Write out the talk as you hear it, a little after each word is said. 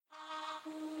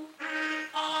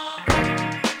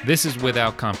This is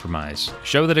Without Compromise, a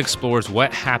show that explores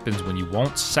what happens when you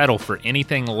won't settle for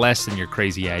anything less than your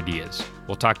crazy ideas.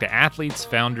 We'll talk to athletes,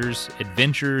 founders,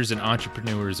 adventurers, and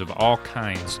entrepreneurs of all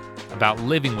kinds about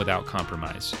living without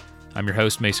compromise. I'm your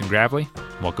host, Mason Gravely.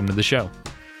 Welcome to the show.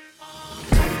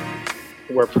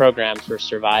 We're programmed for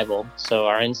survival, so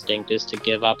our instinct is to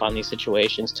give up on these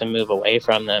situations, to move away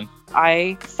from them.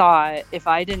 I thought if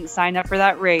I didn't sign up for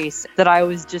that race, that I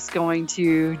was just going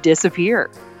to disappear.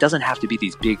 It doesn't have to be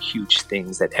these big, huge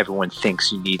things that everyone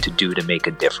thinks you need to do to make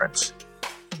a difference.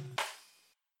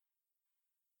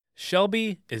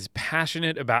 Shelby is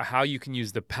passionate about how you can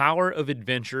use the power of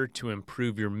adventure to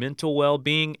improve your mental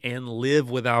well-being and live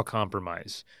without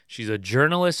compromise. She's a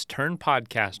journalist turned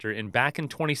podcaster, and back in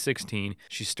 2016,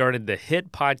 she started the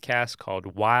hit podcast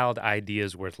called Wild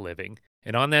Ideas Worth Living.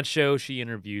 And on that show, she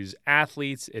interviews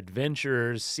athletes,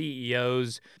 adventurers,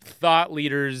 CEOs, thought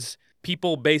leaders,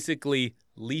 people basically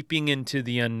leaping into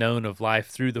the unknown of life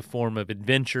through the form of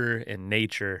adventure and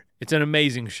nature. It's an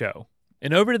amazing show.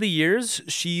 And over the years,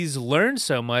 she's learned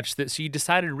so much that she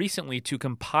decided recently to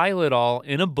compile it all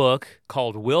in a book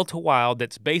called Will to Wild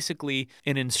that's basically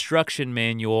an instruction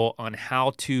manual on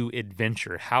how to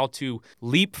adventure, how to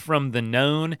leap from the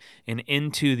known and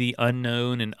into the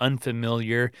unknown and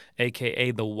unfamiliar,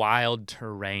 aka the wild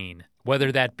terrain.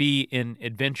 Whether that be in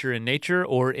adventure in nature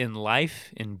or in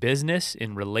life, in business,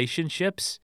 in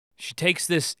relationships. She takes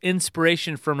this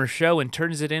inspiration from her show and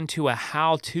turns it into a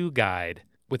how-to guide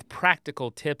with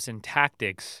practical tips and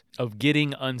tactics of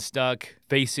getting unstuck,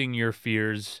 facing your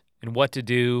fears, and what to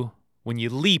do when you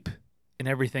leap and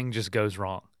everything just goes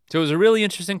wrong. So it was a really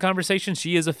interesting conversation.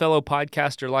 She is a fellow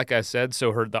podcaster, like I said,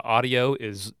 so the audio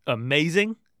is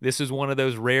amazing. This is one of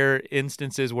those rare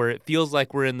instances where it feels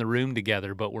like we're in the room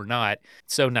together, but we're not.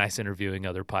 It's so nice interviewing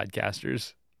other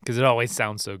podcasters because it always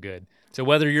sounds so good. So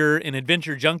whether you're an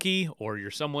adventure junkie or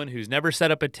you're someone who's never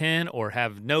set up a tent or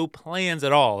have no plans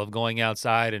at all of going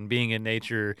outside and being in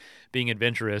nature, being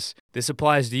adventurous, this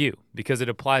applies to you because it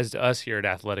applies to us here at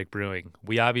Athletic Brewing.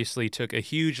 We obviously took a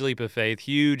huge leap of faith,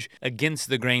 huge against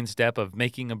the grain step of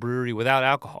making a brewery without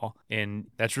alcohol. And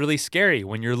that's really scary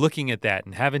when you're looking at that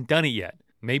and haven't done it yet.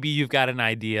 Maybe you've got an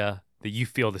idea that you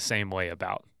feel the same way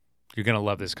about. You're going to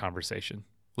love this conversation.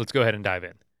 Let's go ahead and dive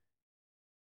in.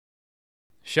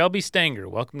 Shelby Stanger,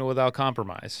 welcome to Without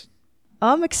Compromise.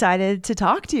 I'm excited to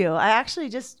talk to you. I actually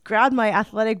just grabbed my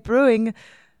Athletic Brewing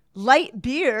light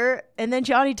beer, and then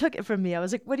Johnny took it from me. I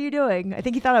was like, what are you doing? I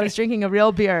think he thought I was drinking a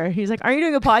real beer. He's like, are you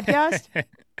doing a podcast?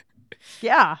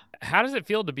 Yeah. How does it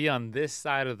feel to be on this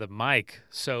side of the mic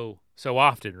so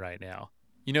often right now?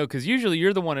 You know, because usually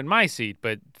you're the one in my seat,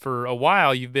 but for a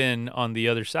while you've been on the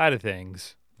other side of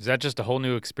things. Is that just a whole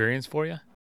new experience for you?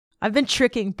 I've been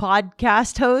tricking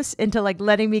podcast hosts into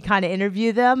letting me kind of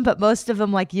interview them, but most of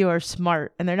them like you are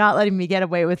smart and they're not letting me get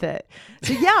away with it.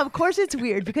 So yeah, of course it's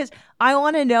weird because I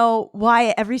want to know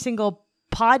why every single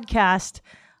podcast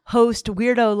host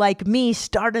weirdo like me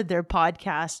started their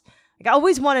podcast. I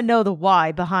always want to know the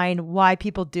why behind why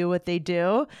people do what they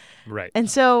do. Right. And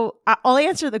so I'll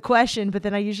answer the question, but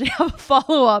then I usually have a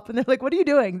follow-up and they're like, what are you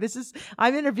doing?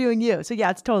 I'm interviewing you. So yeah,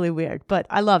 it's totally weird, but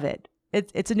I love it.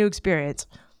 It's a new experience.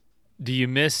 Do you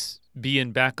miss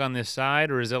being back on this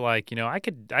side, or is it like, I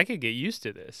could get used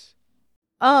to this?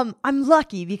 I'm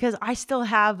lucky because I still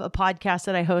have a podcast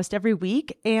that I host every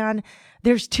week, and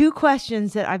there's two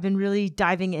questions that I've been really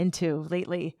diving into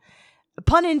lately.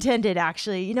 Pun intended,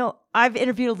 actually. I've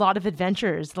interviewed a lot of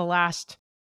adventurers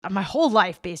my whole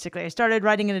life, basically. I started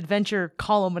writing an adventure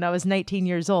column when I was 19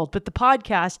 years old, but the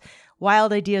podcast,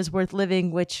 Wild Ideas Worth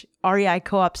Living, which REI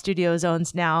Co-op Studios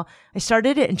owns now, I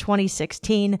started it in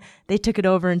 2016. They took it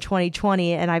over in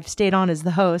 2020, and I've stayed on as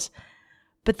the host.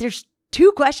 But there's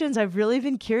two questions I've really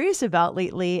been curious about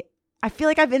lately. I feel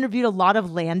like I've interviewed a lot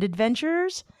of land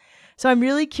adventurers, so I'm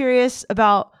really curious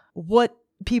about what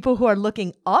people who are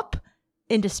looking up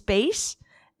into space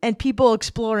and people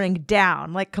exploring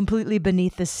down, like completely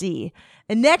beneath the sea.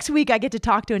 And next week, I get to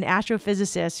talk to an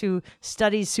astrophysicist who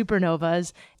studies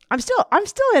supernovas. I'm still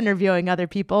interviewing other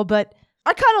people, but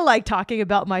I kind of like talking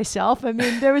about myself. I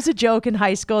mean, there was a joke in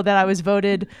high school that I was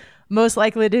voted most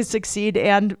likely to succeed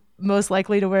and most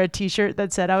likely to wear a t-shirt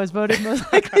that said I was voted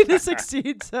most likely to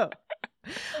succeed. So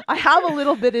I have a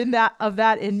little bit of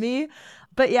that in me.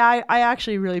 But yeah, I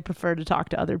actually really prefer to talk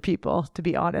to other people, to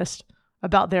be honest,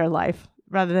 about their life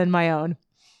rather than my own.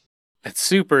 It's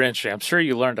super interesting. I'm sure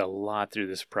you learned a lot through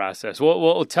this process.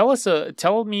 Well,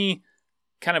 tell me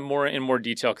kind of more in more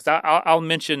detail, because I'll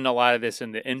mention a lot of this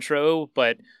in the intro,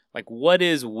 but like, what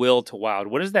is Will to Wild?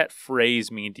 What does that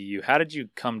phrase mean to you? How did you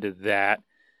come to that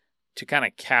to kind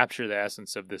of capture the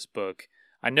essence of this book?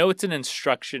 I know it's an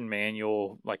instruction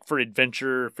manual, like for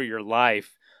adventure for your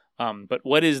life, but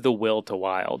what is the will to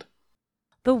wild?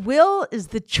 The will is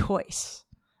the choice.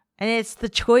 And it's the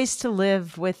choice to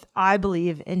live with, I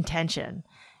believe, intention.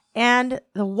 And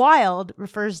the wild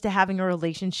refers to having a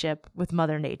relationship with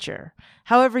Mother Nature,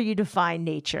 however you define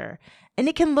nature. And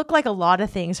it can look like a lot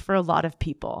of things for a lot of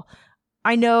people.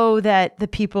 I know that the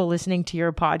people listening to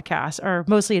your podcast are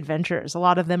mostly adventurers. A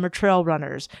lot of them are trail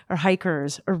runners or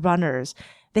hikers or runners.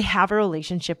 They have a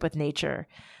relationship with nature.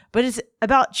 But it's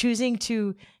about choosing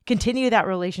to continue that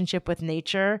relationship with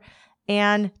nature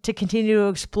and to continue to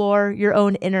explore your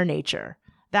own inner nature.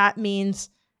 That means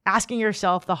asking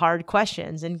yourself the hard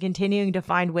questions and continuing to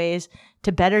find ways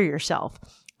to better yourself.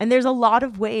 And there's a lot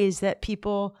of ways that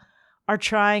people are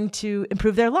trying to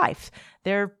improve their life.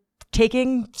 They're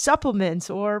taking supplements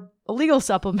or illegal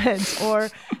supplements, or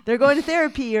they're going to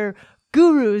therapy or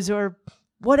gurus or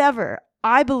whatever.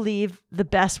 I believe the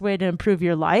best way to improve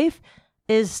your life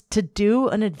is to do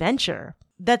an adventure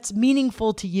that's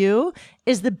meaningful to you,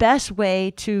 is the best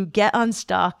way to get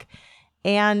unstuck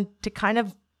and to kind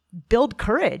of build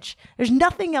courage. There's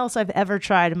nothing else I've ever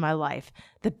tried in my life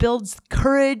that builds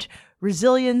courage,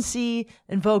 resiliency,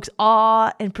 invokes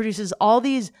awe, and produces all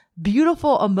these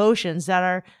beautiful emotions that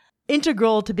are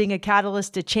integral to being a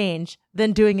catalyst to change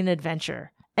than doing an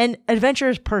adventure. And adventure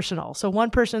is personal. So one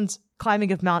person's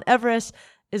climbing of Mount Everest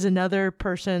is another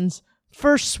person's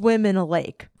first swim in a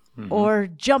lake or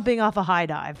jumping off a high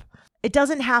dive. It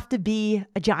doesn't have to be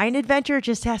a giant adventure. It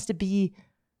just has to be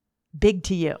big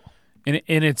to you. And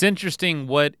it's interesting,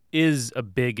 what is a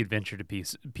big adventure to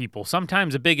people?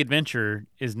 Sometimes a big adventure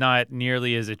is not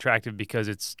nearly as attractive because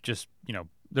it's just,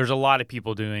 there's a lot of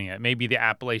people doing it. Maybe the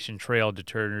Appalachian Trail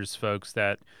deters folks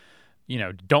that,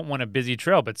 don't want a busy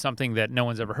trail, but something that no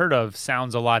one's ever heard of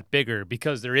sounds a lot bigger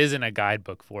because there isn't a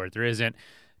guidebook for it. There isn't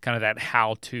kind of that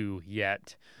how-to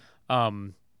yet.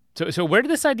 So where did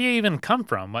this idea even come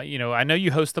from? I know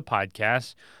you host the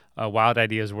podcast, Wild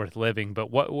Ideas Worth Living,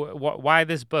 but why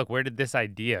this book? Where did this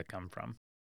idea come from?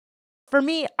 For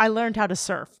me, I learned how to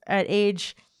surf at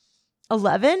age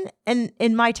 11, and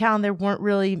in my town, there weren't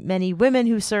really many women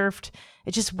who surfed.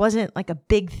 It just wasn't like a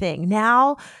big thing.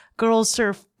 Now, girls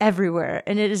surf everywhere,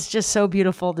 and it is just so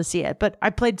beautiful to see it. But I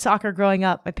played soccer growing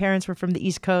up. My parents were from the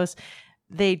East Coast.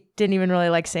 They didn't even really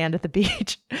like sand at the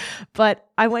beach. But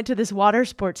I went to this water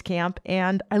sports camp,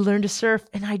 and I learned to surf,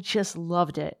 and I just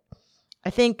loved it. I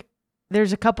think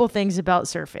there's a couple things about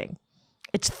surfing.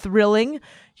 It's thrilling.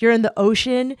 You're in the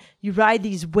ocean. You ride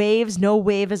these waves. No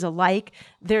wave is alike.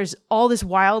 There's all this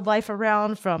wildlife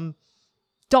around, from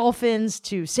dolphins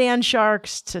to sand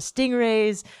sharks to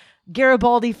stingrays,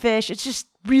 Garibaldi fish. It's just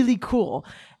really cool.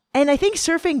 And I think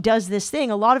surfing does this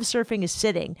thing. A lot of surfing is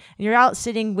sitting. And you're out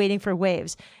sitting, waiting for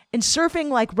waves. And surfing,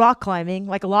 like rock climbing,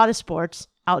 like a lot of sports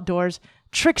outdoors,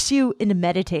 tricks you into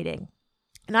meditating.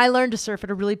 And I learned to surf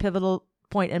at a really pivotal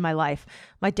point in my life.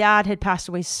 My dad had passed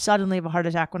away suddenly of a heart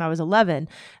attack when I was 11.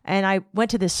 And I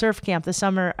went to this surf camp the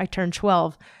summer I turned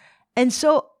 12. And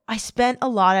so I spent a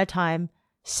lot of time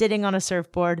sitting on a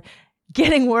surfboard,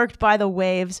 getting worked by the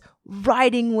waves,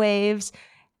 riding waves,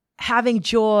 having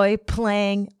joy,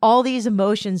 playing, all these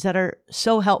emotions that are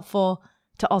so helpful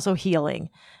to also healing.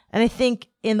 And I think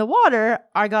in the water,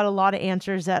 I got a lot of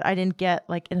answers that I didn't get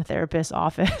like in a therapist's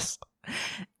office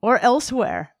or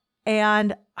elsewhere.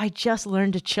 And I just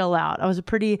learned to chill out. I was a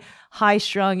pretty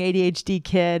high-strung ADHD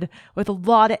kid with a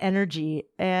lot of energy,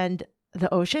 and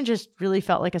the ocean just really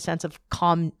felt like a sense of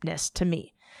calmness to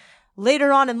me.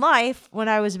 Later on in life, when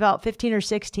I was about 15 or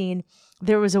 16,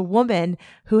 there was a woman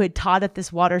who had taught at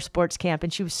this water sports camp,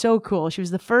 and she was so cool. She was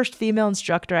the first female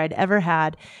instructor I'd ever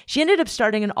had. She ended up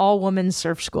starting an all-woman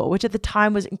surf school, which at the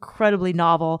time was incredibly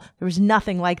novel. There was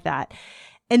nothing like that.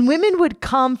 And women would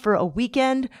come for a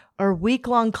weekend or a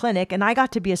week-long clinic, and I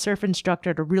got to be a surf instructor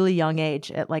at a really young age,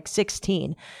 at like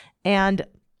 16. And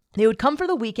they would come for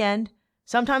the weekend,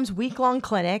 sometimes week-long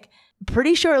clinic.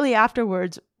 Pretty shortly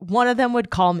afterwards, one of them would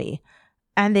call me,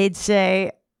 and they'd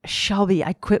say, "Shelby,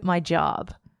 I quit my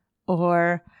job,"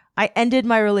 or "I ended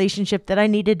my relationship that I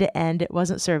needed to end. It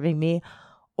wasn't serving me."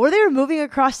 Or they were moving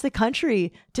across the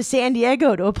country to San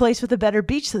Diego, to a place with a better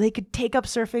beach so they could take up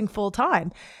surfing full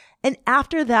time. And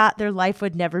after that, their life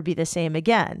would never be the same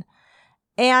again.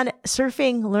 And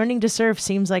surfing, learning to surf,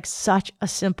 seems like such a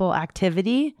simple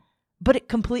activity, but it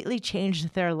completely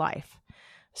changed their life.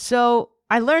 So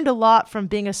I learned a lot from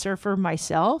being a surfer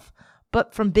myself,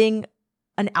 but from being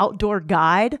an outdoor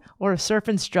guide or a surf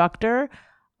instructor,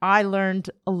 I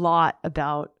learned a lot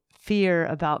about fear,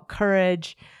 about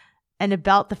courage, and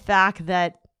about the fact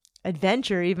that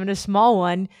adventure, even a small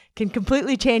one, can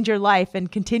completely change your life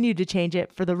and continue to change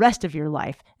it for the rest of your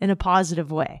life in a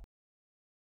positive way.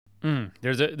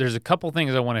 There's a couple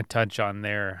things I want to touch on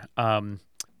there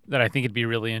that I think it'd be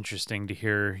really interesting to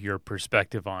hear your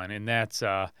perspective on, and that's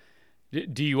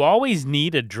do you always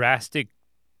need a drastic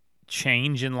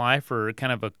change in life, or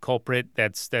kind of a culprit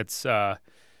that's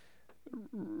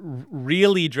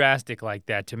really drastic like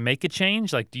that to make a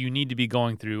change? Like, do you need to be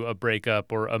going through a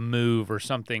breakup or a move or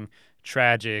something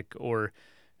tragic or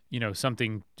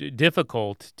something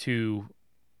difficult to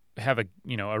have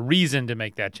a reason to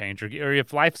make that change? Or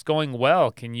if life's going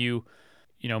well, can you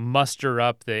muster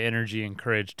up the energy and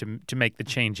courage to make the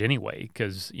change anyway?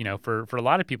 Because for a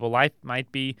lot of people, life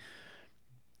might be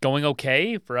going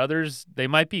okay. For others, they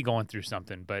might be going through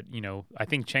something. But I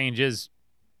think change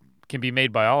can be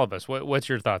made by all of us. What's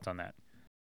your thoughts on that?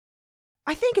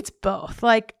 I think it's both.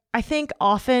 Like, I think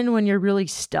often when you're really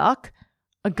stuck,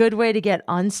 a good way to get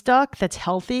unstuck that's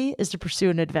healthy is to pursue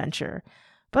an adventure.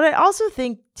 But I also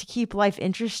think to keep life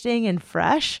interesting and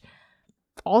fresh,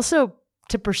 also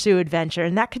to pursue adventure.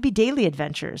 And that could be daily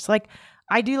adventures. Like,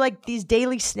 I do like these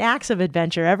daily snacks of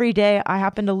adventure. Every day I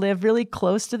happen to live really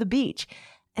close to the beach.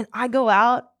 And I go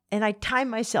out and I time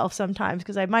myself sometimes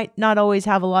because I might not always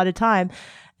have a lot of time.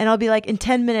 And I'll be like, in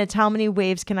 10 minutes, how many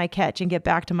waves can I catch and get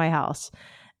back to my house?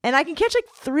 And I can catch like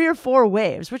 3 or 4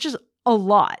 waves, which is a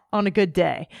lot on a good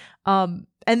day. And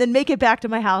then make it back to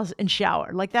my house and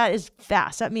shower. Like, that is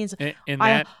fast. That means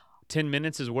that 10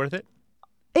 minutes is worth it?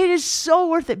 It is so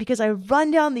worth it because I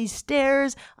run down these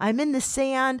stairs. I'm in the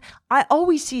sand. I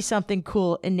always see something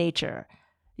cool in nature.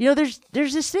 There's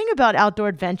this thing about outdoor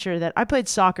adventure that I played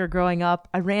soccer growing up.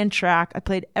 I ran track. I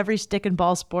played every stick and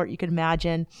ball sport you could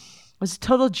imagine. I was a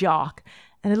total jock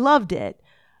and I loved it.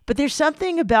 But there's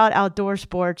something about outdoor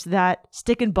sports that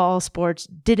stick and ball sports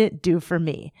didn't do for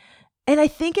me. And I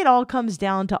think it all comes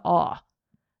down to awe.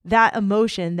 That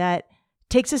emotion that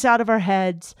takes us out of our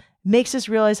heads, makes us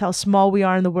realize how small we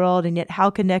are in the world and yet how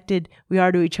connected we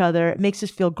are to each other. It makes us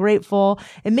feel grateful.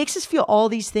 It makes us feel all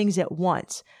these things at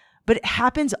once. But it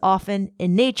happens often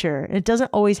in nature. And it doesn't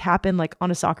always happen like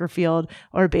on a soccer field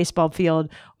or a baseball field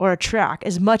or a track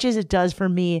as much as it does for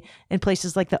me in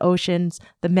places like the oceans,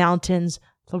 the mountains,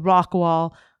 the rock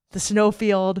wall, the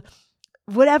snowfield,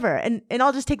 whatever. And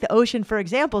I'll just take the ocean for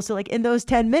example. So like in those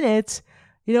 10 minutes,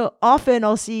 often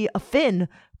I'll see a fin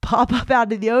pop up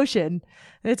out of the ocean.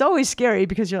 And it's always scary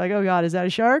because you're like, oh God, is that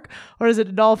a shark or is it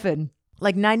a dolphin?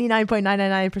 Like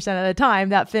 99.999% of the time,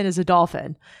 that fin is a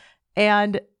dolphin.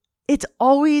 And it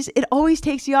always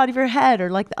takes you out of your head. Or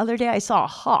like the other day I saw a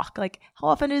hawk. Like, how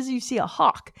often is you see a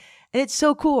hawk? And it's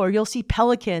so cool. Or you'll see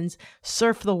pelicans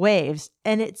surf the waves.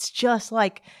 And it's just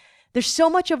like, there's so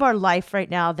much of our life right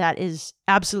now that is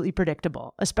absolutely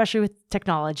predictable, especially with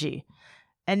technology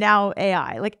and now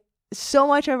AI. Like, so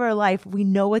much of our life, we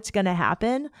know what's going to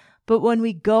happen. But when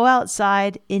we go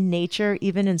outside in nature,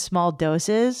 even in small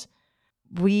doses,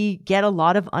 we get a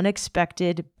lot of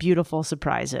unexpected, beautiful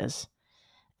surprises.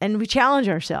 And we challenge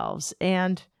ourselves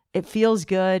and it feels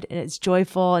good and it's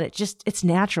joyful and it's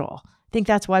natural. I think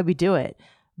that's why we do it.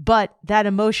 But that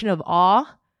emotion of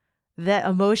awe, that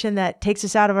emotion that takes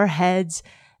us out of our heads,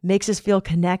 makes us feel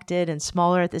connected and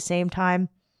smaller at the same time,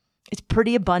 it's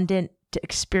pretty abundant to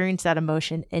experience that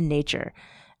emotion in nature.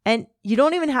 And you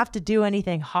don't even have to do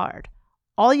anything hard.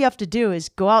 All you have to do is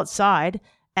go outside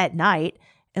at night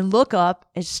and look up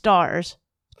at stars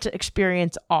to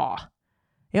experience awe.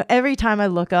 Every time I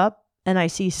look up and I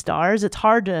see stars, it's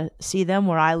hard to see them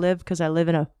where I live because I live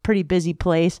in a pretty busy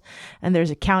place and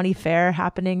there's a county fair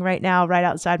happening right now, right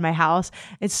outside my house.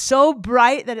 It's so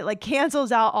bright that it like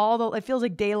cancels out it feels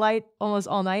like daylight almost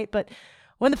all night. But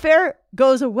when the fair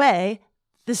goes away,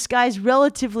 the sky's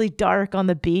relatively dark on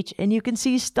the beach and you can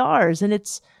see stars. And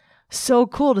it's so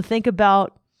cool to think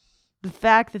about the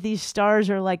fact that these stars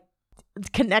are like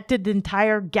connected to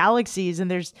entire galaxies and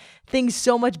there's things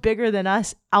so much bigger than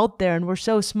us out there and we're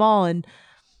so small. And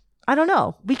I don't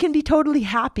know, we can be totally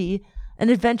happy and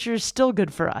adventure is still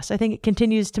good for us. I think it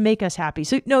continues to make us happy.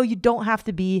 So no, you don't have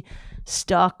to be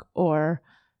stuck or,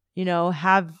 you don't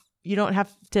have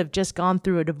to have just gone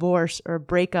through a divorce or a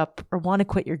breakup or want to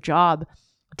quit your job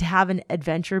to have an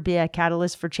adventure be a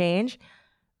catalyst for change.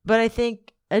 But I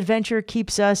think adventure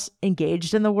keeps us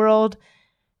engaged in the world.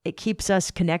 It keeps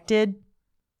us connected.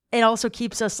 It also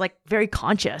keeps us like very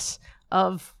conscious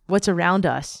of what's around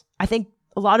us. I think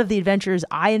a lot of the adventurers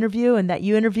I interview and that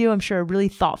you interview, I'm sure are really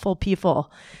thoughtful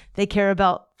people. They care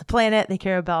about the planet. They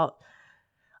care about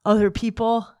other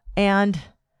people. And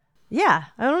yeah,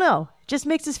 I don't know. It just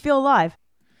makes us feel alive.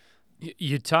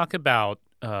 You talk about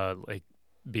like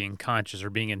being conscious or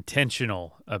being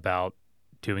intentional about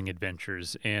doing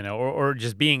adventures and or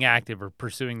just being active or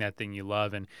pursuing that thing you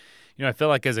love. And I feel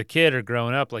like as a kid or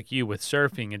growing up like you with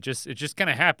surfing, it's just kind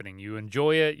of happening. You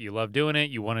enjoy it, you love doing it,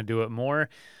 you want to do it more.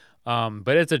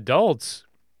 But as adults,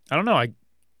 I don't know, I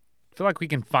feel like we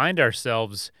can find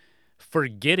ourselves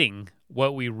forgetting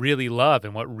what we really love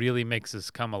and what really makes us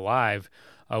come alive.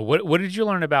 What did you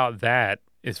learn about that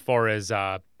as far as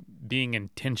being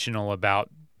intentional about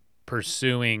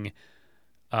pursuing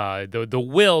the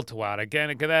will to wild?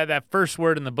 Again, that first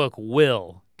word in the book,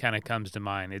 will, kind of comes to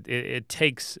mind. It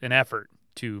takes an effort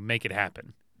to make it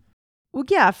happen. Well,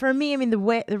 yeah, for me, I mean,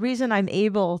 the reason I'm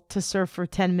able to surf for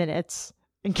 10 minutes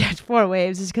and catch 4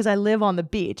 waves is because I live on the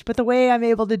beach. But the way I'm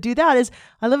able to do that is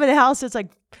I live in a house that's like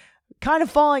kind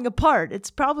of falling apart. It's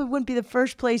probably wouldn't be the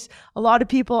first place a lot of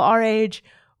people our age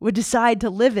would decide to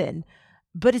live in.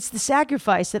 But it's the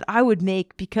sacrifice that I would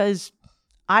make because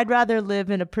I'd rather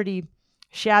live in a pretty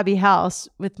shabby house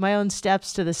with my own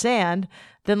steps to the sand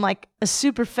than like a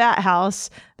super fat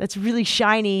house that's really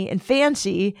shiny and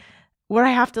fancy where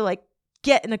I have to like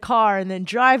get in a car and then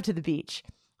drive to the beach.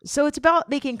 So it's about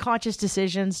making conscious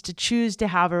decisions to choose to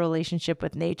have a relationship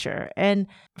with nature. And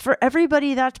for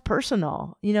everybody, that's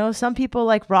personal. Some people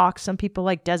like rocks, some people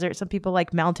like desert, some people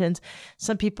like mountains,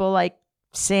 some people like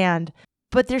sand.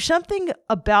 But there's something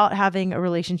about having a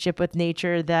relationship with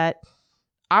nature that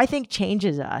I think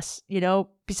changes us.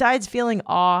 Besides feeling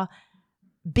awe,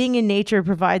 being in nature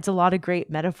provides a lot of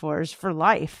great metaphors for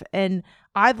life. And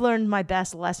I've learned my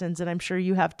best lessons, and I'm sure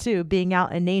you have too, being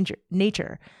out in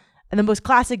nature. And the most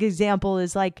classic example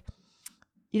is like,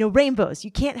 rainbows.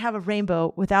 You can't have a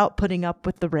rainbow without putting up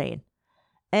with the rain.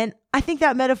 And I think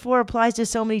that metaphor applies to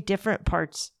so many different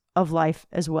parts of life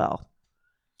as well.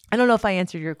 I don't know if I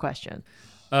answered your question.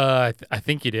 I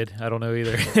think you did. I don't know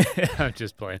either. I'm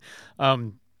just playing.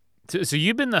 So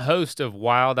you've been the host of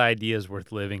Wild Ideas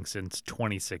Worth Living since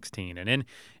 2016. And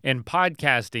in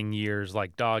podcasting years,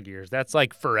 like dog years, that's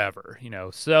like forever.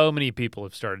 So many people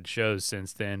have started shows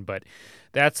since then, but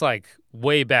that's like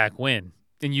way back when.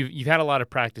 And you've had a lot of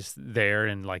practice there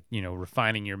and like,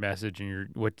 refining your message and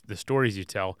what the stories you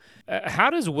tell. How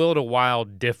does Will to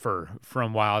Wild differ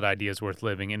from Wild Ideas Worth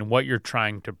Living and what you're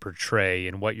trying to portray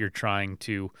and what you're trying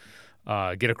to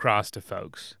get across to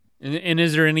folks? And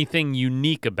is there anything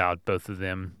unique about both of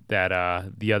them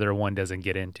that the other one doesn't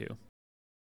get into?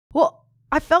 Well,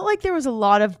 I felt like there was a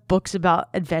lot of books about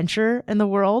adventure in the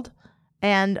world,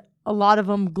 and a lot of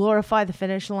them glorify the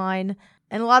finish line,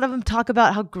 and a lot of them talk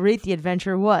about how great the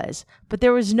adventure was. But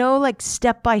there was no like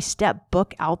step-by-step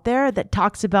book out there that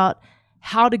talks about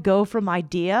how to go from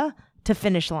idea to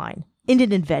finish line in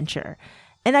an adventure.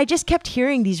 And I just kept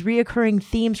hearing these reoccurring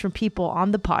themes from people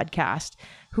on the podcast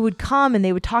who would come and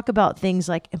they would talk about things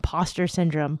like imposter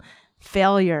syndrome,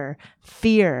 failure,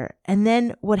 fear, and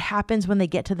then what happens when they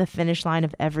get to the finish line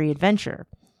of every adventure.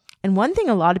 And one thing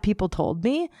a lot of people told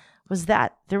me was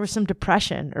that there was some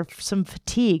depression or some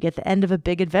fatigue at the end of a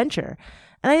big adventure.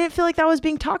 And I didn't feel like that was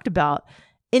being talked about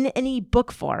in any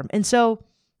book form. And so,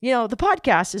 the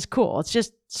podcast is cool. It's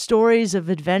just stories of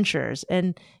adventures.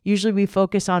 And usually we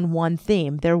focus on one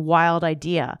theme, their wild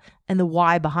idea and the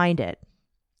why behind it.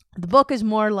 The book is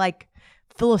more like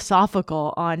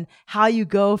philosophical on how you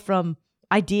go from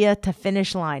idea to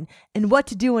finish line and what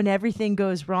to do when everything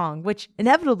goes wrong, which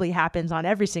inevitably happens on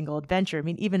every single adventure. I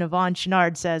mean, even Yvonne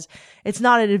Chouinard says it's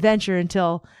not an adventure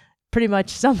until pretty much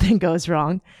something goes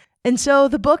wrong. And so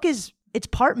the book it's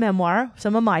part memoir,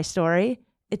 some of my story.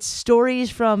 It's stories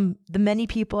from the many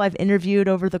people I've interviewed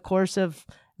over the course of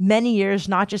many years,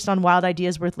 not just on Wild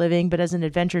Ideas Worth Living, but as an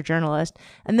adventure journalist.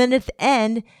 And then at the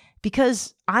end,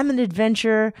 because I'm an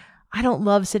adventurer, I don't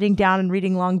love sitting down and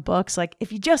reading long books. Like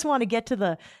if you just want to get to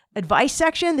the advice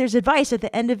section, there's advice at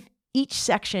the end of each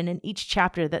section and each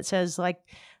chapter that says like,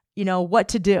 what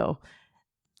to do.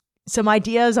 Some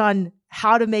ideas on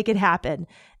how to make it happen.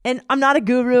 And I'm not a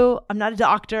guru. I'm not a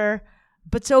doctor.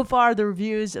 But so far, the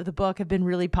reviews of the book have been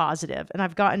really positive. And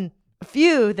I've gotten a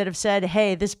few that have said,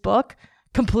 hey, this book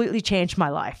completely changed my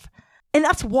life. And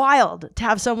that's wild to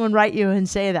have someone write you and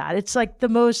say that. It's like the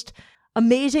most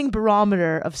amazing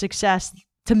barometer of success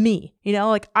to me.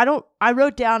 I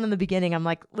wrote down in the beginning, I'm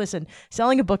like, listen,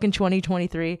 selling a book in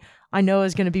 2023, I know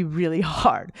is going to be really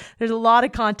hard. There's a lot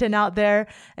of content out there.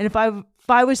 And if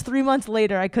I was 3 months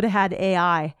later, I could have had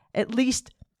AI at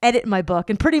least edit my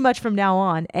book. And pretty much from now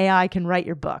on, AI can write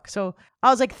your book. So I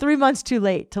was like 3 months too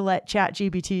late to let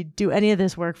ChatGPT do any of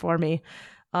this work for me,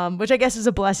 which I guess is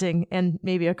a blessing and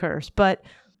maybe a curse. But,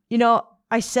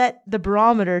 I set the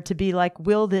barometer to be like,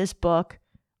 will this book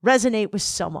resonate with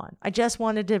someone? I just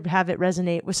wanted to have it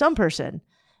resonate with some person.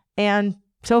 And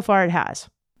so far it has.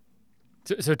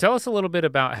 So tell us a little bit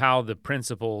about how the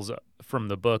principles from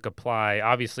the book apply.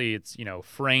 Obviously, it's,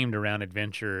 framed around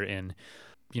adventure and,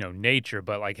 nature,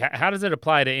 but like, how does it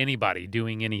apply to anybody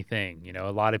doing anything?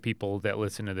 A lot of people that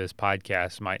listen to this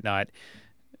podcast might not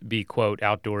be, quote,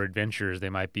 outdoor adventurers. They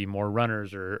might be more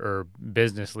runners or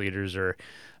business leaders or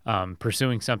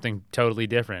pursuing something totally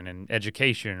different in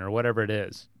education or whatever it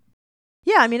is.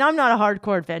 Yeah, I mean, I'm not a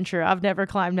hardcore adventurer. I've never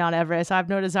climbed Mount Everest. I have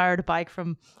no desire to bike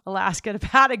from Alaska to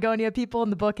Patagonia. People in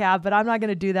the book have, but I'm not going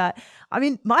to do that. I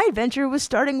mean, my adventure was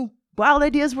starting Wild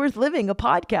Ideas Worth Living, a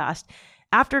podcast,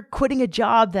 after quitting a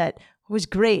job that was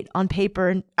great on paper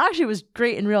and actually was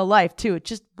great in real life too. It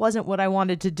just wasn't what I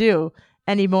wanted to do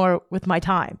anymore with my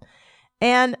time.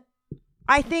 And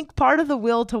I think part of the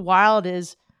will to wild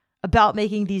is about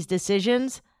making these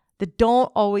decisions that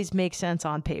don't always make sense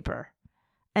on paper.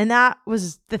 And that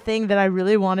was the thing that I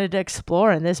really wanted to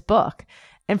explore in this book.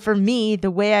 And for me,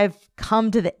 the way I've come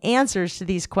to the answers to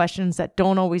these questions that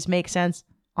don't always make sense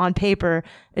on paper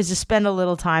is to spend a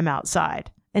little time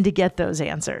outside and to get those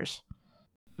answers.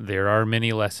 There are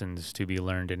many lessons to be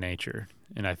learned in nature,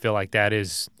 and I feel like that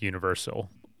is universal.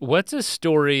 What's a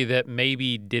story that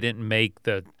maybe didn't make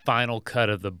the final cut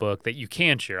of the book that you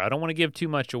can share? I don't want to give too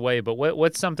much away, but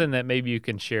what's something that maybe you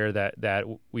can share that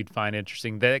we'd find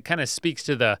interesting, that kind of speaks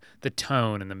to the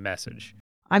tone and the message?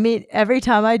 I mean, every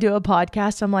time I do a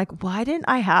podcast, I'm like, why didn't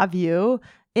I have you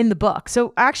in the book?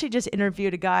 So I actually just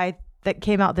interviewed a guy that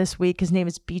came out this week. His name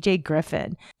is BJ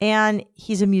Griffin, and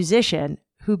he's a musician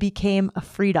who became a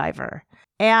freediver.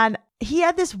 And he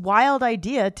had this wild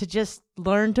idea to just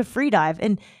learn to freedive.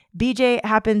 And BJ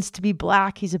happens to be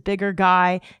Black. He's a bigger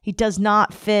guy. He does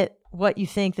not fit what you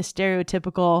think the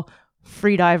stereotypical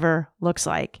freediver looks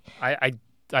like. I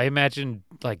imagine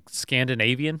like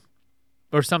Scandinavian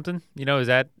or something. Is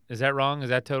that wrong? Is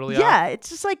that totally off? Yeah, it's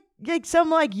just like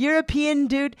some like European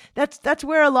dude. That's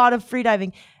where a lot of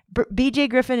freediving. BJ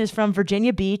Griffin is from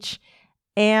Virginia Beach,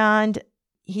 and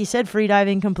he said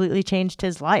freediving completely changed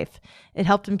his life. It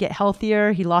helped him get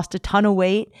healthier. He lost a ton of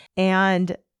weight,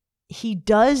 and he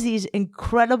does these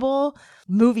incredible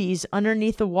movies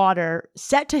underneath the water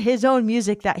set to his own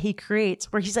music that he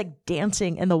creates, where he's like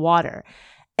dancing in the water.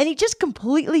 And he just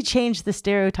completely changed the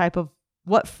stereotype of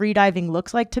what freediving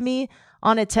looks like to me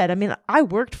on its head. I mean, I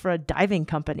worked for a diving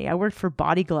company. I worked for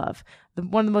Body Glove,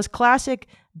 one of the most classic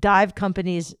dive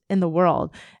companies in the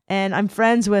world. And I'm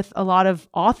friends with a lot of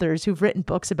authors who've written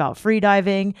books about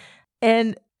freediving.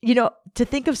 And, to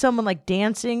think of someone like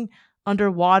dancing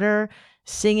underwater,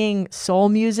 singing soul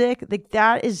music, like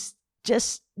that is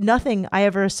just nothing I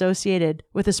ever associated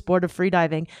with the sport of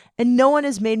freediving. And no one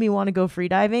has made me want to go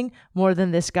freediving more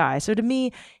than this guy. So to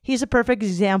me, he's a perfect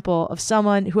example of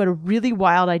someone who had a really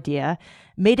wild idea,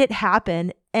 made it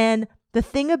happen. And the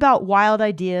thing about wild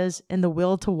ideas and the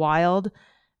will to wild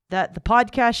that the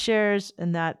podcast shares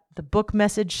and that the book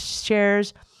message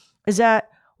shares is that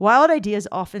wild ideas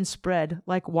often spread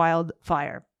like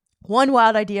wildfire. One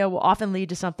wild idea will often lead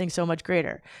to something so much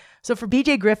greater. So for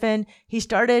BJ Griffin, he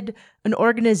started an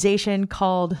organization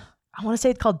called, I want to say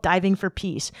it's called Diving for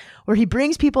Peace, where he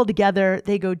brings people together.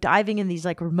 They go diving in these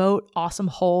like remote, awesome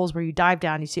holes where you dive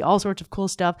down, you see all sorts of cool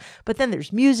stuff. But then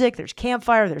there's music, there's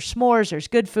campfire, there's s'mores, there's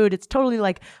good food. It's totally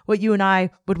like what you and I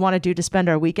would want to do to spend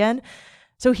our weekend.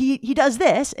 So he does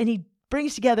this, and he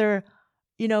brings together,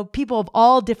 people of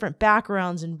all different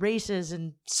backgrounds and races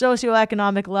and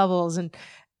socioeconomic levels, and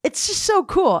it's just so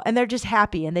cool. And they're just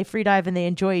happy, and they freedive, and they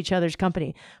enjoy each other's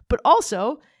company. But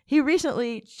also, he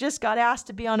recently just got asked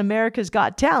to be on America's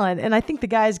Got Talent, and I think the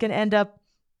guy is going to end up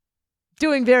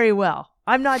doing very well.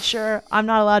 I'm not sure. I'm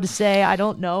not allowed to say. I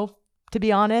don't know, to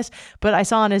be honest. But I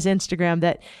saw on his Instagram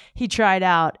that he tried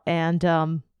out,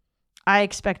 and I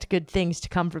expect good things to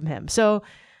come from him. So,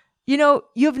 you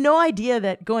have no idea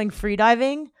that going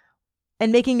freediving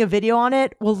and making a video on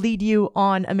it will lead you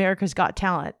on America's Got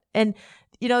Talent. And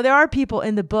there are people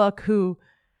in the book who,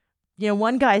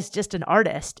 one guy's just an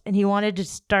artist, and he wanted to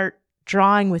start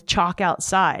drawing with chalk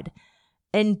outside.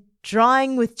 And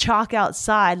drawing with chalk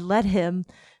outside led him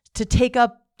to take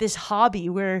up this hobby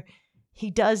where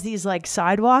he does these like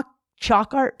sidewalk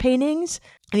chalk art paintings.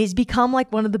 And he's become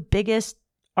like one of the biggest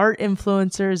art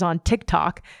influencers on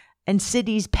TikTok. And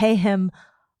cities pay him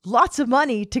lots of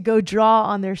money to go draw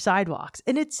on their sidewalks.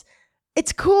 And it's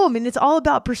cool. I mean, it's all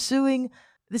about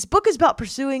this book is about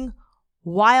pursuing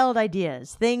wild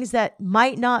ideas, things that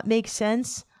might not make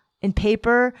sense in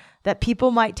paper, that people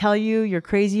might tell you you're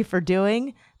crazy for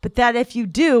doing, but that if you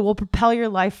do, will propel your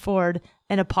life forward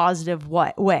in a positive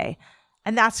way.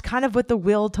 And that's kind of what the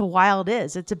will to wild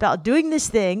is. It's about doing this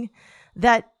thing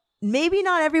that maybe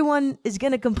not everyone is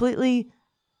going to completely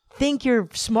think you're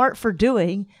smart for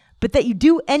doing, but that you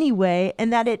do anyway,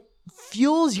 and that it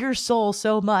fuels your soul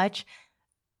so much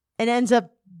and ends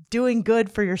up doing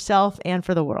good for yourself and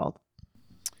for the world.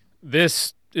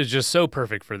 This is just so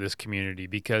perfect for this community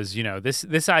because,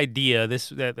 this idea,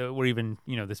 that we're even,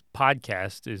 this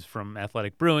podcast is from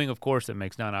Athletic Brewing, of course, that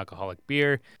makes non-alcoholic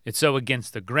beer. It's so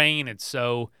against the grain. It's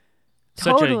such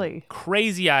a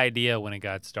crazy idea when it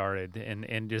got started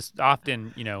and just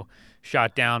often,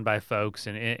 shot down by folks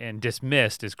and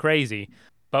dismissed as crazy.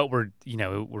 But we're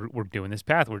doing this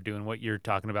path. We're doing what you're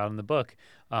talking about in the book.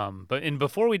 But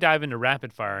before we dive into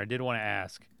rapid fire, I did want to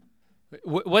ask,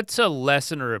 what's a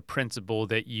lesson or a principle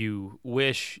that you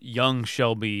wish young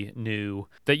Shelby knew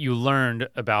that you learned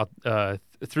about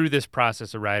through this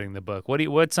process of writing the book?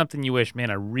 What's something you wish, man,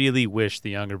 I really wish the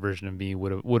younger version of me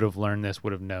would have learned this,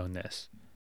 would have known this?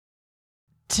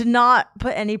 To not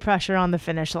put any pressure on the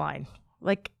finish line.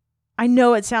 Like, I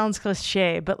know it sounds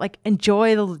cliche, but like,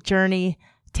 enjoy the journey,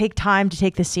 take time to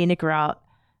take the scenic route,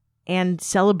 and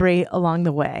celebrate along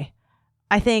the way.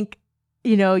 I think,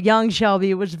 young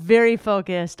Shelby was very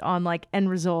focused on like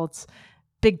end results,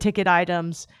 big ticket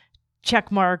items,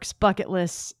 check marks, bucket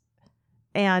lists,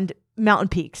 and mountain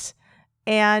peaks.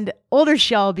 And older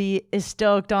Shelby is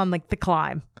stoked on like the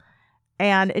climb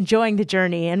and enjoying the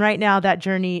journey. And right now that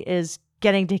journey is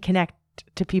getting to connect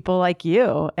to people like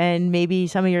you and maybe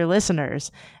some of your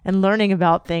listeners and learning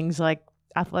about things like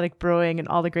Athletic Brewing and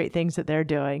all the great things that they're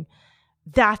doing.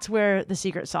 That's where the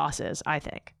secret sauce is, I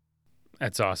think.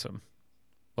 That's awesome.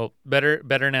 Well,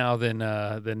 better now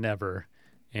than never.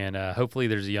 And hopefully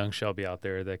there's a young Shelby out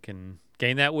there that can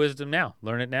gain that wisdom now,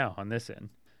 learn it now on this end.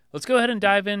 Let's go ahead and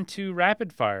dive into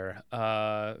rapid fire.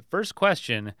 First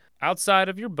question, outside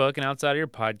of your book and outside of your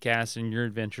podcast and your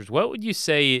adventures, what would you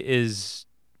say is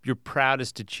your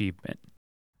proudest achievement?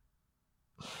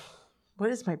 What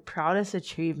is my proudest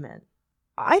achievement?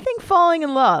 I think falling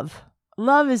in love.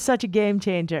 Love is such a game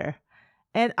changer.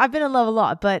 And I've been in love a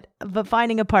lot, but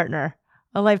finding a partner,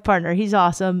 a life partner, he's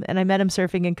awesome. And I met him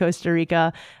surfing in Costa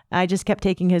Rica. I just kept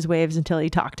taking his waves until he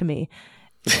talked to me.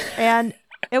 And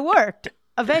it worked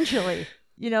eventually,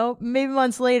 maybe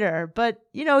months later. But,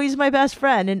 he's my best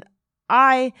friend. And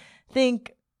I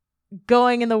think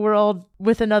going in the world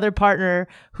with another partner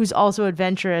who's also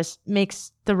adventurous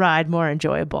makes the ride more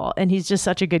enjoyable. And he's just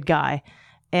such a good guy.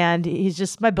 And he's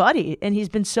just my buddy. And he's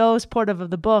been so supportive of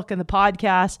the book and the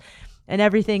podcast and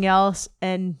everything else.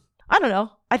 And I don't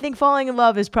know. I think falling in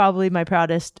love is probably my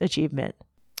proudest achievement.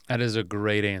 That is a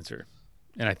great answer.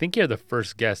 And I think you're the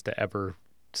first guest to ever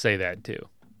say that too.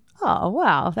 Oh,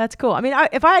 wow. That's cool. I mean,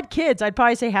 if I had kids, I'd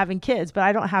probably say having kids, but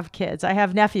I don't have kids. I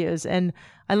have nephews and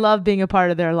I love being a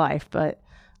part of their life, but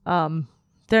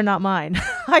they're not mine.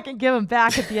 I can give them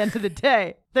back at the end of the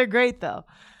day. They're great though.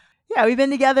 Yeah, we've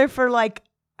been together for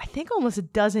I think almost a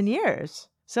dozen years.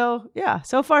 So yeah,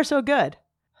 so far so good.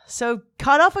 So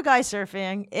cut off a guy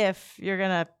surfing if you're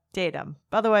going to date him.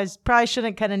 Otherwise, probably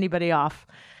shouldn't cut anybody off.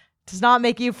 It does not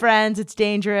make you friends. It's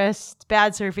dangerous. It's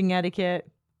bad surfing etiquette.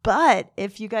 But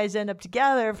if you guys end up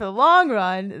together for the long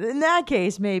run, in that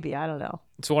case, maybe. I don't know.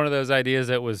 It's one of those ideas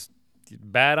that was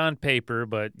bad on paper,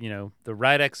 but, the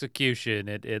right execution,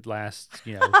 it lasts,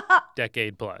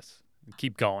 decade plus.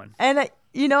 Keep going. And,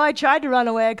 I tried to run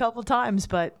away a couple times,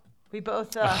 but we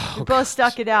both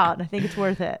stuck it out. I think it's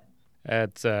worth it.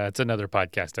 It's another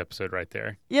podcast episode right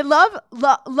there. Yeah,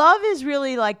 love is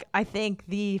really I think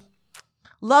the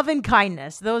love and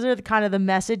kindness. Those are kind of the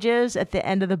messages at the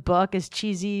end of the book, as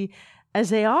cheesy as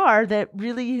they are, that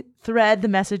really thread the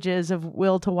messages of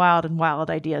will to wild and wild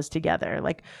ideas together.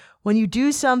 Like when you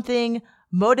do something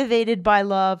motivated by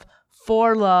love,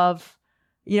 for love,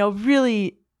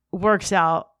 really works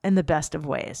out in the best of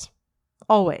ways.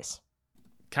 Always.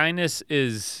 Kindness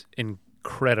is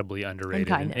incredibly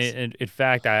underrated. And in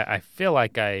fact, I feel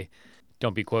like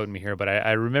don't be quoting me here, but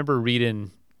I remember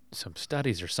reading some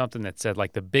studies or something that said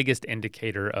the biggest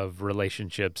indicator of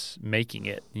relationships making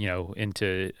it,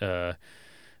 into,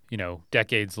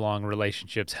 decades long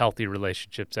relationships, healthy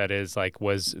relationships, that is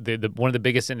was one of the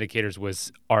biggest indicators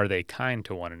was, are they kind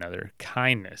to one another?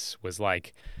 Kindness was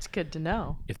it's good to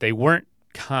know. If they weren't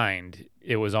kind,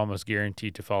 it was almost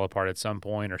guaranteed to fall apart at some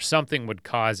point, or something would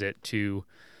cause it to,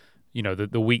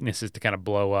 the weaknesses to kind of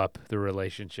blow up the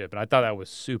relationship. And I thought that was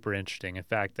super interesting. In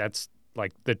fact, that's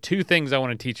the two things I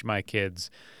want to teach my kids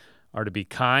are to be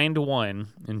kind, one,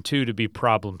 and two, to be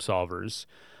problem solvers.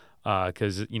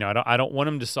 Because, I don't want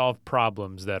them to solve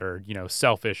problems that are,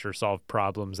 selfish, or solve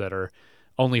problems that are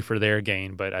only for their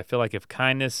gain. But I feel like if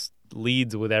kindness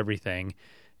leads with everything,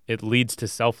 it leads to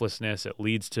selflessness, it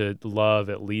leads to love,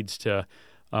 it leads to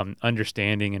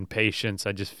understanding and patience.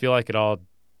 I just feel like it all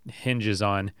hinges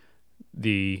on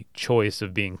the choice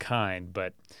of being kind,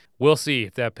 but we'll see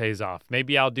if that pays off.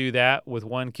 Maybe I'll do that with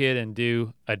one kid and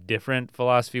do a different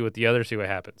philosophy with the other, see what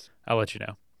happens. I'll let you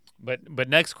know. But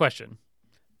next question.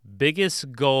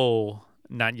 Biggest goal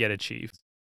not yet achieved.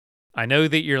 I know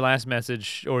that your last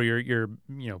message or your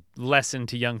lesson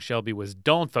to young Shelby was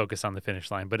don't focus on the finish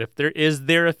line, but if is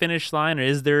there a finish line, or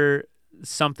is there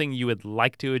something you would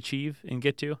like to achieve and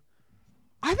get to?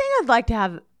 I think I'd like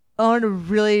to own a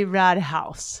really rad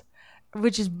house,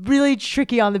 which is really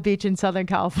tricky on the beach in Southern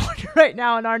California right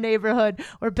now in our neighborhood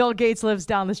where Bill Gates lives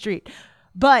down the street.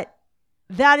 But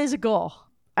that is a goal.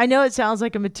 I know it sounds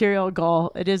like a material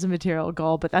goal. It is a material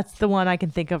goal, but that's the one I can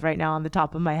think of right now on the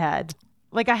top of my head.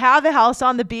 Like, I have a house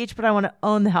on the beach, but I want to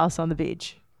own the house on the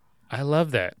beach. I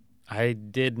love that. I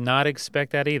did not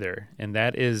expect that either. And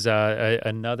that is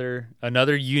another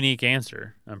unique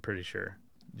answer, I'm pretty sure.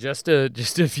 Just a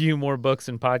few more books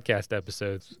and podcast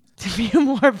episodes. A few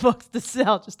more books to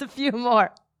sell. Just a few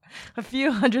more. A few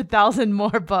 100,000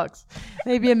 more books.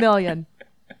 Maybe 1 million.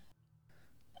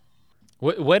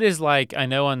 What is, like, I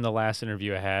know on the last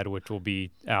interview I had, which will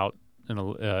be out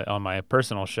on my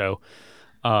personal show,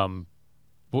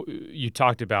 you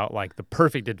talked about like the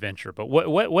perfect adventure, but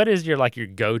what is your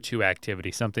go-to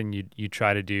activity, something you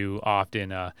try to do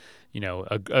often, an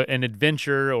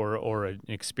adventure or an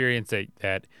experience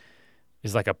that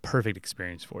is like a perfect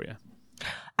experience for you?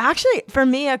 Actually, for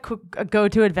me, a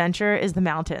go-to adventure is the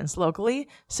mountains locally.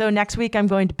 So next week I'm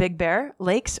going to Big Bear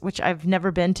Lakes, which I've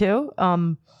never been to,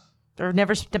 or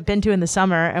never been to in the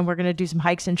summer. And we're going to do some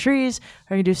hikes and trees.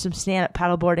 We're going to do some stand-up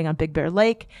paddleboarding on Big Bear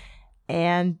Lake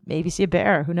and maybe see a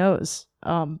bear. Who knows?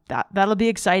 That'll be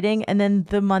exciting. And then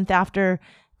the month after,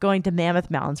 going to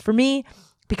Mammoth Mountains. For me,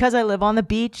 because I live on the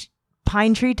beach,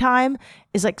 pine tree time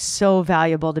is like so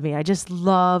valuable to me. I just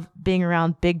love being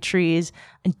around big trees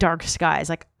and dark skies.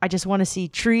 Like, I just want to see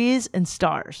trees and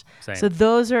stars. Same. So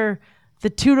those are the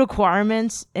two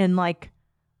requirements in like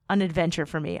an adventure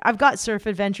for me. I've got surf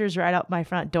adventures right out my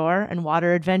front door and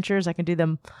water adventures. I can do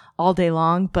them all day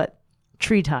long, but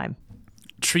tree time.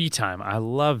 Tree time. I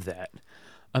love that.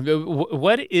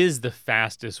 What is the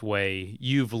fastest way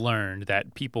you've learned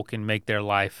that people can make their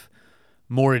life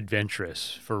more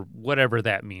adventurous, for whatever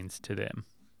that means to them?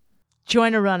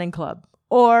 Join a running club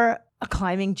or a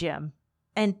climbing gym.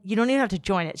 And you don't even have to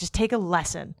join it. Just take a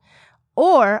lesson.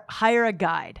 Or hire a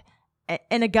guide,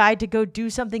 and a guide to go do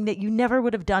something that you never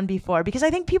would have done before. Because I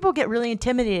think people get really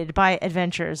intimidated by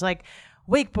adventures like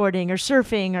wakeboarding or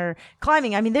surfing or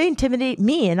climbing. I mean, they intimidate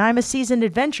me, and I'm a seasoned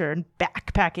adventurer, and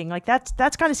backpacking. Like, that's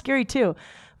kind of scary too.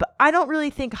 But I don't really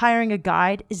think hiring a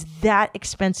guide is that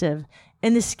expensive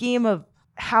in the scheme of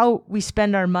how we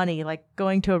spend our money, like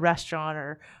going to a restaurant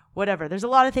or whatever. There's a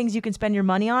lot of things you can spend your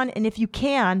money on. And if you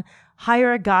can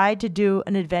hire a guide to do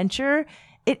an adventure,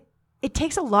 it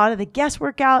takes a lot of the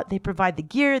guesswork out. They provide the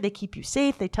gear. They keep you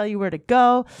safe. They tell you where to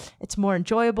go. It's more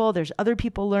enjoyable. There's other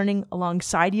people learning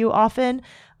alongside you often.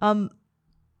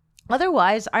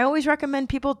 Otherwise, I always recommend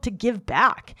people to give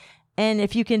back. And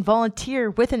if you can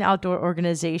volunteer with an outdoor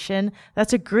organization,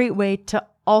 that's a great way to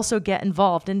also get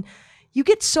involved. And you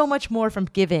get so much more from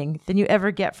giving than you ever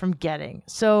get from getting.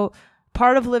 So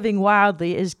part of living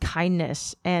wildly is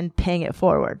kindness and paying it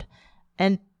forward.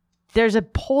 And there's a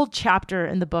whole chapter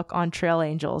in the book on trail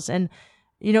angels. And,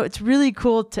 it's really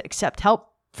cool to accept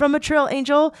help from a trail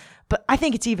angel, but I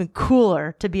think it's even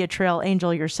cooler to be a trail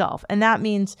angel yourself. And that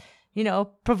means,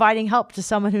 providing help to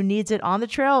someone who needs it on the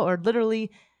trail, or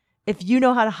literally if you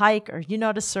know how to hike or you know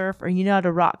how to surf or you know how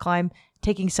to rock climb,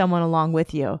 taking someone along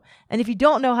with you. And if you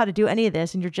don't know how to do any of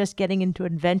this and you're just getting into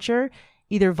adventure,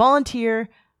 either volunteer,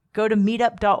 go to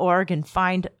meetup.org and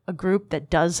find a group that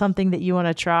does something that you want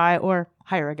to try, or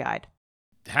hire a guide.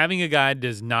 Having a guide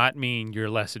does not mean you're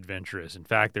less adventurous. In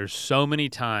fact, there's so many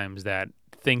times that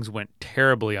things went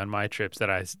terribly on my trips that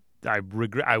I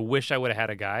regret. I wish I would have had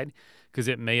a guide, because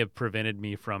it may have prevented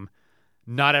me from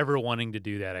not ever wanting to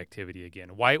do that activity again.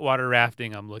 Whitewater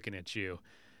rafting, I'm looking at you.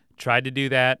 Tried to do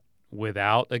that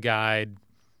without a guide.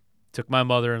 Took my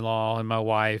mother-in-law and my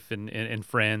wife and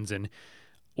friends, and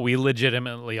we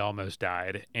legitimately almost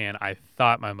died. And I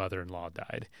thought my mother-in-law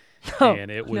died. Oh, and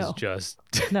it was just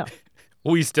no.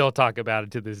 We still talk about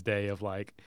it to this day of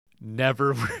like,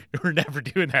 we're never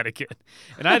doing that again.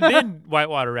 And I've been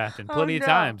whitewater rafting plenty of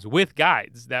times with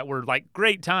guides that were like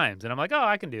great times. And I'm like, oh,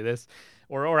 I can do this.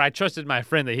 Or I trusted my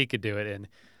friend that he could do it. And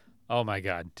oh my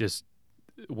God, just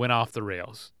went off the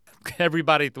rails.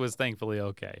 Everybody was thankfully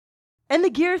okay. And the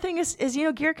gear thing is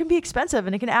gear can be expensive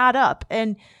and it can add up.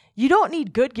 And You don't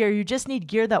need good gear. You just need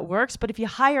gear that works. But if you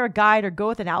hire a guide or go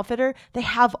with an outfitter, they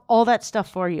have all that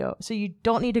stuff for you. So you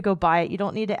don't need to go buy it. You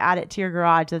don't need to add it to your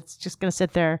garage. That's just going to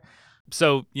sit there.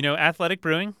 So, Athletic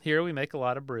Brewing, here we make a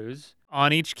lot of brews.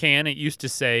 On each can, it used to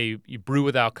say you brew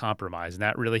without compromise, and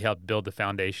that really helped build the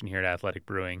foundation here at Athletic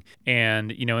Brewing.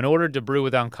 And, in order to brew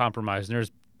without compromise, and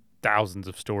there's thousands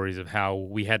of stories of how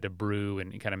we had to brew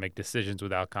and kind of make decisions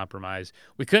without compromise.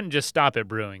 We couldn't just stop at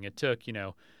brewing. It took,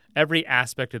 every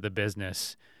aspect of the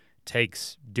business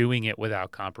takes doing it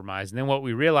without compromise. And then what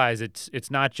we realize, it's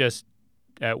not just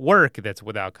at work that's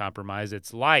without compromise.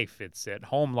 It's life. It's at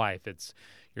home life. It's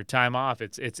your time off.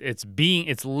 It's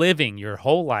living your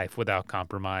whole life without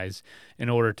compromise in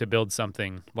order to build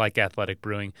something like Athletic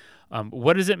Brewing.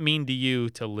 What does it mean to you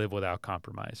to live without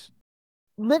compromise?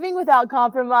 Living without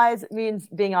compromise means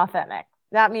being authentic.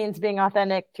 That means being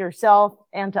authentic to yourself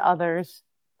and to others,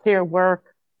 to your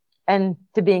work, and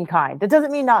to being kind. That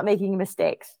doesn't mean not making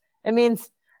mistakes. It means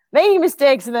making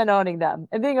mistakes and then owning them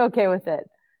and being okay with it.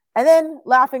 And then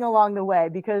laughing along the way,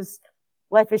 because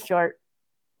life is short.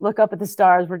 Look up at the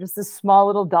stars. We're just this small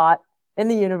little dot in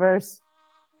the universe.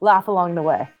 Laugh along the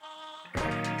way.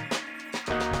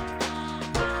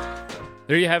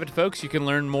 There you have it, folks. You can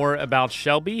learn more about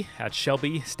Shelby at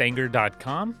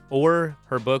shelbystanger.com or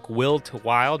her book, Will to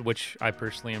Wild, which I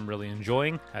personally am really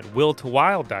enjoying, at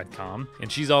willtowild.com.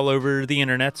 And she's all over the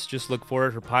internets. Just look for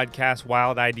it. Her podcast,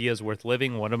 Wild Ideas Worth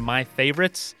Living, one of my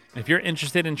favorites. And if you're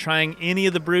interested in trying any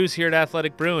of the brews here at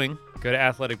Athletic Brewing, go to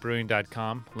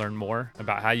athleticbrewing.com, learn more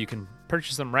about how you can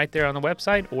purchase them right there on the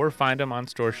website or find them on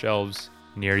store shelves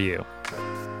near you.